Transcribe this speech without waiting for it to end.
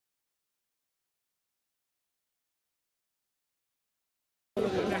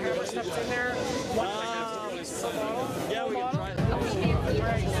4 steps in there. Yeah, we can try it.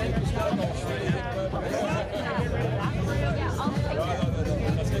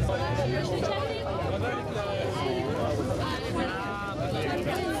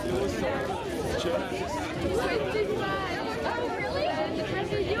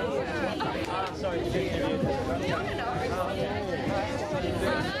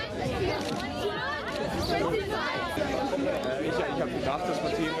 Ich habe gedacht, dass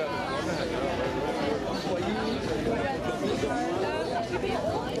man hier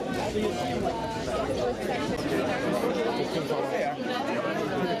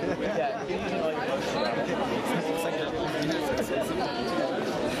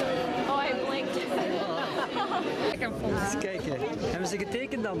Oh, hij blinkt. Eens kijken. Hebben ze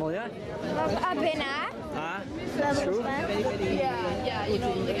getekend allemaal, ja? Bijna. Ah, dat is goed. Yeah, you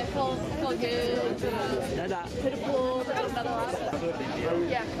know, like I felt good. Ja, dat. Hit a pool, another lot.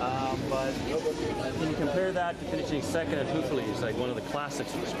 Yeah. But can you compare that to finishing second at Houffalize, like one of the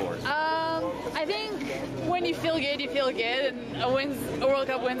classics of the sport? I think when you feel good, and a World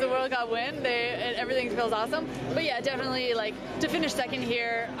Cup win's a World Cup win. And everything feels awesome. But yeah, definitely like to finish second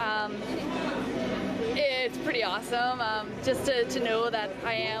here. It's pretty awesome, just to know that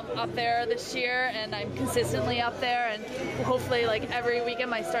I am up there this year and I'm consistently up there, and hopefully like every weekend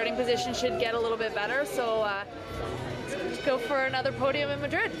my starting position should get a little bit better, so go for another podium in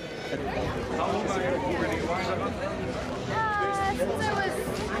Madrid. How long are you running? Since I was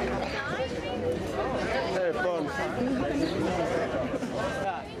 9. Hey, fun.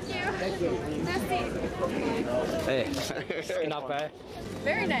 Thank you. Merci. Hey, knap hè?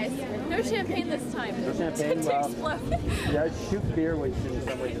 Very nice. No champagne this time. No champagne, to explode. Yeah, shoot beer, which in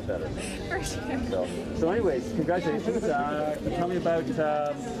some ways is better. For sure. So anyways, congratulations. Tell me about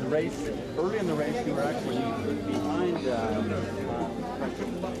the race. Early in the race, you were actually behind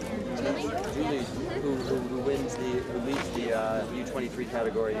Julie, who leads the U23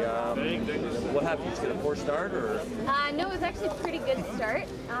 category. What happened? Did you get a poor start, or? No, it was actually a pretty good start.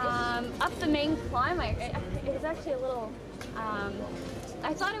 Up the main climb, it was actually a little.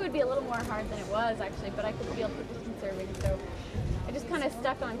 I thought it would be a little more hard than it was actually, but I could feel people conserving, so I just kind of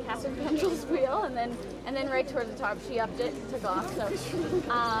stuck on Catherine Pendrell's wheel, and then right toward the top she upped it, took off. So,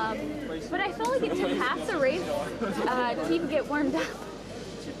 but I felt like it took half the race to even get warmed up.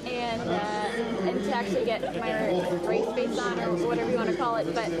 And to actually get my race face on, or whatever you want to call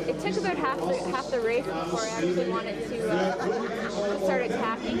it, but it took about half the race before I actually wanted to start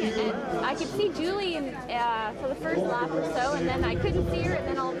attacking, and I could see Julie for the first lap or so, and then I couldn't see her, and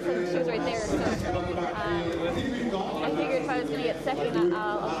then all of a sudden she was right there. So I figured if I was going to get second,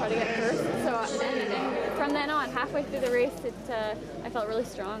 I'll try to get first. So and from then on, halfway through the race, I felt really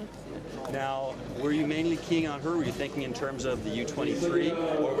strong. Now, were you mainly keying on her? Were you thinking in terms of the U23,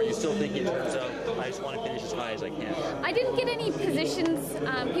 or were you still thinking in terms of, I just want to finish as high as I can? I didn't get any positions.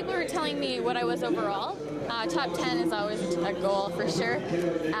 People were telling me what I was overall. Top 10 is always a goal for sure.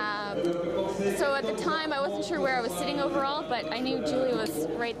 So at the time, I wasn't sure where I was sitting overall, but I knew Julie was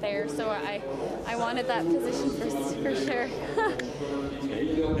right there, so I wanted that position for sure.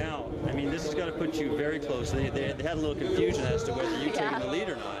 Now, I mean, this has got to put you very close. They had a little confusion as to whether you're taking the lead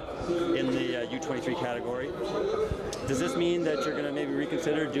or not in the U23 category. Does this mean that you're going to maybe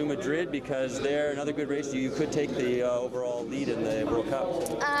reconsider do Madrid, because they're another good race? You could take the overall lead in the World Cup.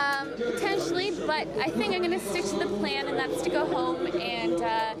 Potentially, but I think I'm going to stick to the plan, and that's to go home and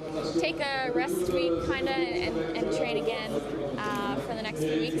take a rest week, kind of, and train again for the next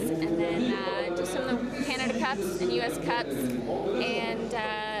few weeks, and then do some of the Canada Cups and US Cups, and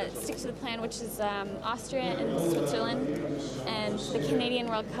stick to the plan, which is Austria and Switzerland, and the Canadian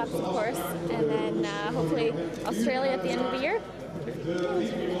World Cups, of course, and then hopefully Australia at the end of the year.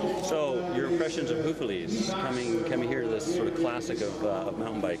 So, your impressions of Houffalize coming here to this sort of classic of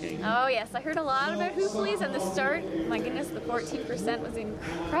mountain biking? Oh yes, I heard a lot about Houffalize at the start. My goodness, the 14% was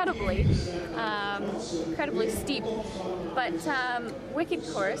incredibly steep, but wicked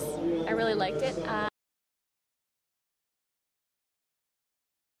course. I really liked it.